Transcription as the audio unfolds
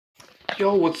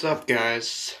Yo, what's up,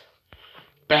 guys?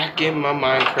 Back in my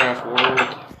Minecraft world.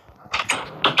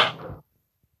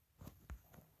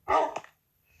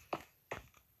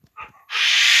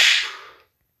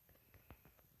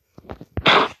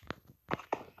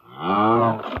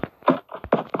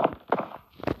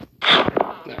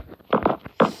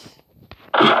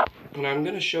 And I'm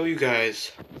gonna show you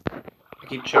guys. I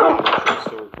keep checking to make sure it's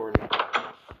still recording.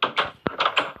 I'm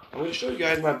gonna show you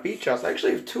guys my beach house. I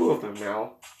actually have two of them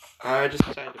now. I just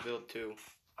decided to build two.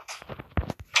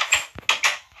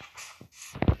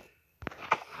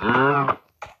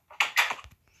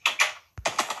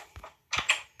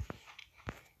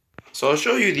 So I'll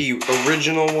show you the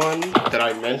original one that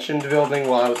I mentioned building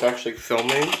while I was actually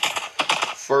filming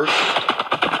first.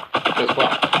 Because,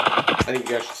 well, I think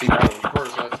you guys should see that one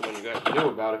first. That's the one you guys knew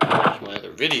about if you watched my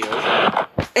other videos.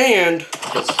 And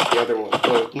because the other one,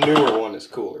 the newer one, is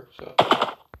cooler. So.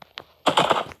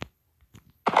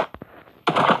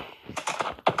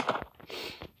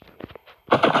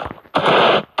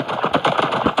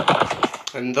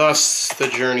 And thus the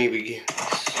journey begins.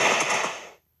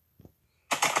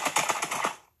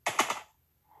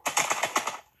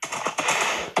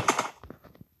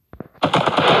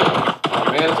 Oh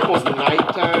man, it's almost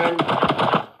nighttime.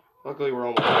 Luckily we're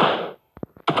almost done.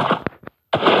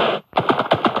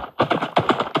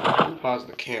 Let me pause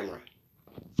the camera.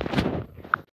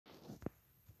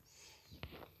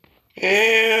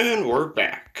 And we're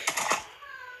back.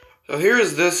 So here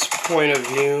is this point of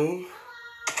view.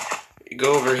 You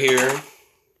go over here.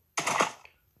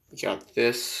 You got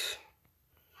this.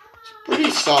 It's a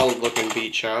pretty solid looking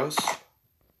beach house.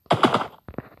 Now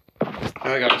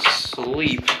I gotta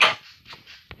sleep.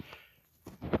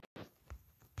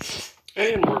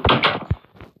 And we're back.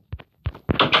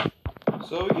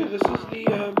 So yeah, this is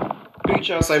the beach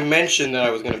house I mentioned that I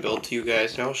was gonna build to you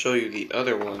guys. Now I'll show you the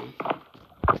other one.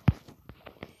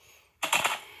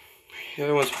 The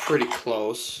other one's pretty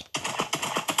close.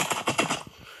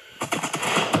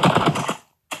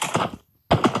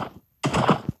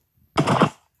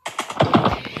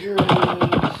 Here it is.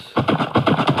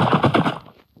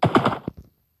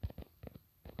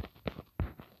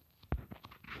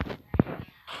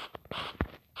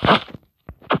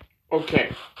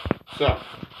 Okay, so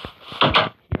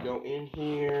you go in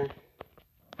here,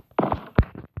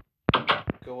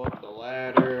 go up the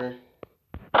ladder,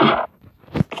 end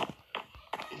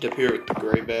up here with the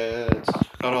gray beds,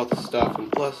 got all the stuff,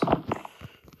 and plus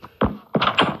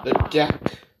the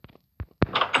deck,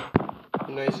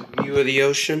 a nice view of the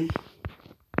ocean,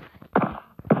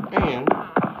 and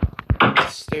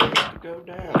stairs to go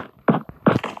down.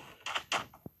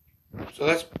 So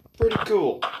that's pretty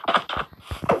cool.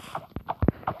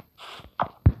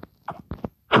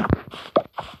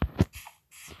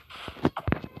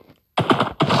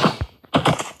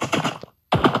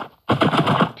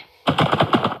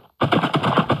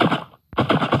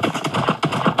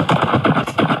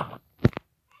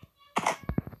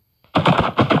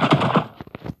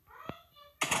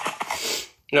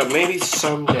 Now, maybe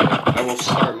someday I will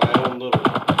start my own little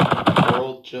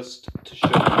world just to show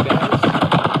you guys.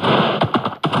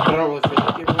 But I don't really feel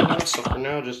like it right now, so for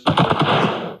now, just and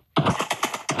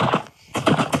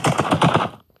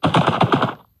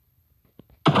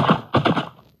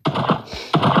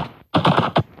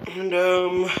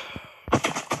I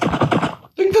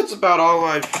think that's about all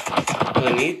I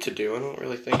really need to do. I don't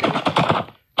really think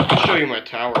I can show you my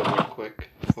tower real quick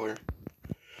before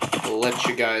I let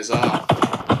you guys off.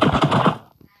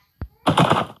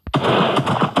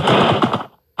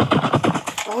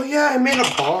 Oh yeah, I made a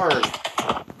barn.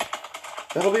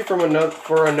 That'll be for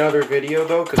another video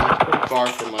though, because it's pretty far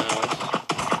from my house.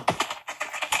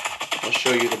 I'll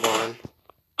show you the barn.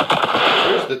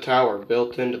 Here's the tower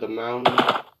built into the mountain.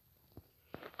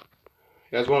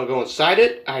 You guys want to go inside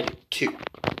it? I do too.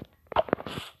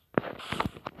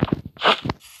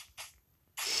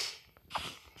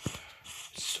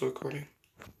 Still recording?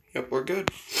 Yep, we're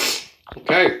good.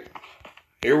 Okay,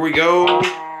 here we go.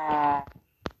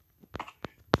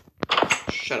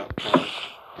 Shut up, Kyle.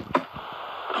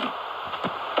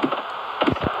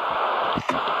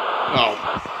 Oh,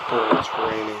 it's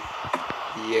raining.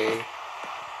 Yay.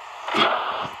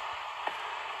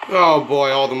 Oh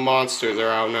boy, all the monsters are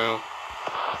out now.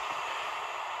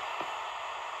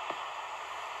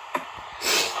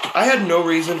 I had no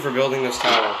reason for building this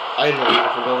tower. I had no reason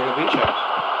for building a beach house.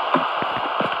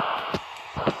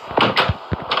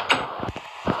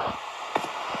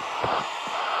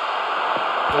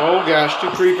 Oh gosh,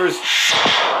 2 creepers.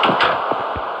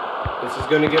 This is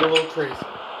gonna get a little crazy.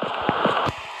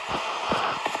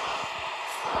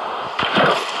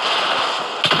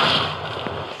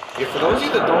 Yeah, for those of you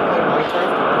that don't play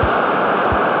Minecraft,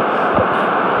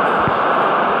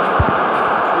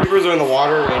 creepers are in the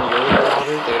water and you're in the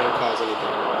water, they don't cause any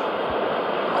damage.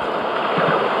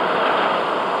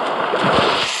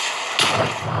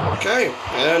 Okay,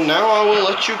 and now I will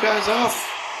let you guys off.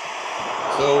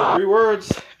 So, 3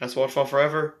 words. That's what fought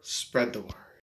forever. Spread the word.